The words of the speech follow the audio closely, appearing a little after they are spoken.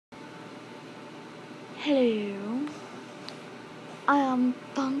Hello, I am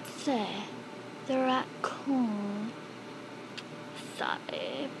Fancy, the Raccoon.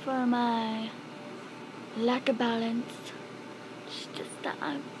 Sorry for my lack of balance. It's just that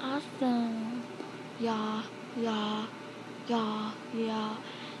I'm awesome. Yeah.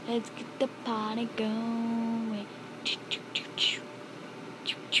 Let's get the party going.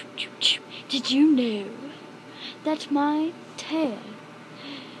 Did you know that my tail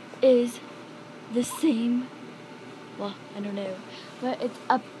is the same? Well, I don't know, but it's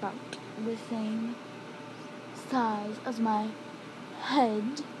about the same size as my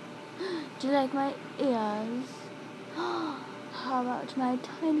head. Do you like my ears? How about my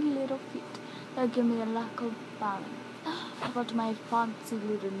tiny little feet that give me a lack of balance? How about my fancy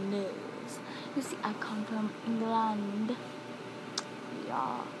little nose? You see, I come from England.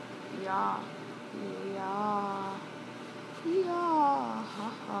 Yeah.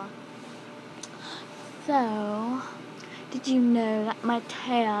 So, did you know that my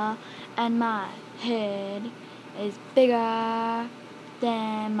tail and my head is bigger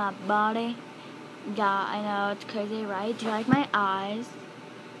than my body? Yeah, I know, it's crazy, right? Do you like my eyes?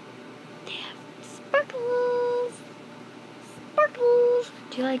 They have sparkles.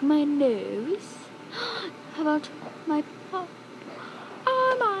 Do you like my nose? How about my paw?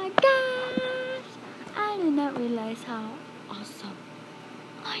 Oh my gosh! I did not realize how awesome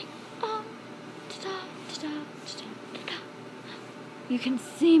I am. You can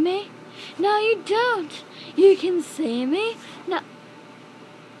see me? No, you don't. You can see me? No.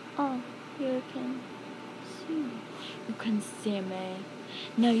 Oh, you can see me. You can see me.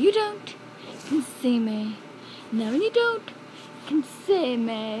 No, you don't. You can see me. No, you don't. You can see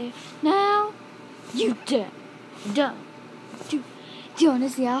me. Now, you don't. Do you want to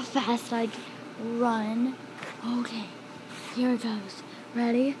see how fast I run? Okay, here it goes.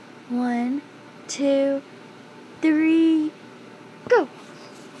 Ready? 1, 2, 3, go!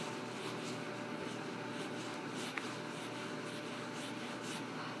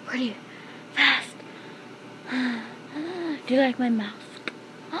 Pretty fast. Do you like my mask?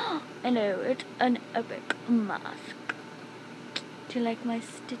 I know, it's an epic mask. Do you like my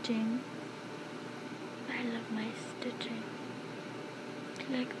stitching? I love my stitching. Do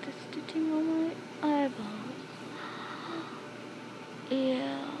you like the stitching on my eyeballs?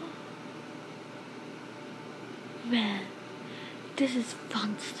 Yeah. Man, this is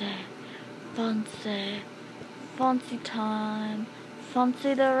fancy time.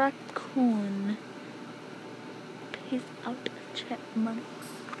 Fancy the Raccoon. Peace out, chipmunk.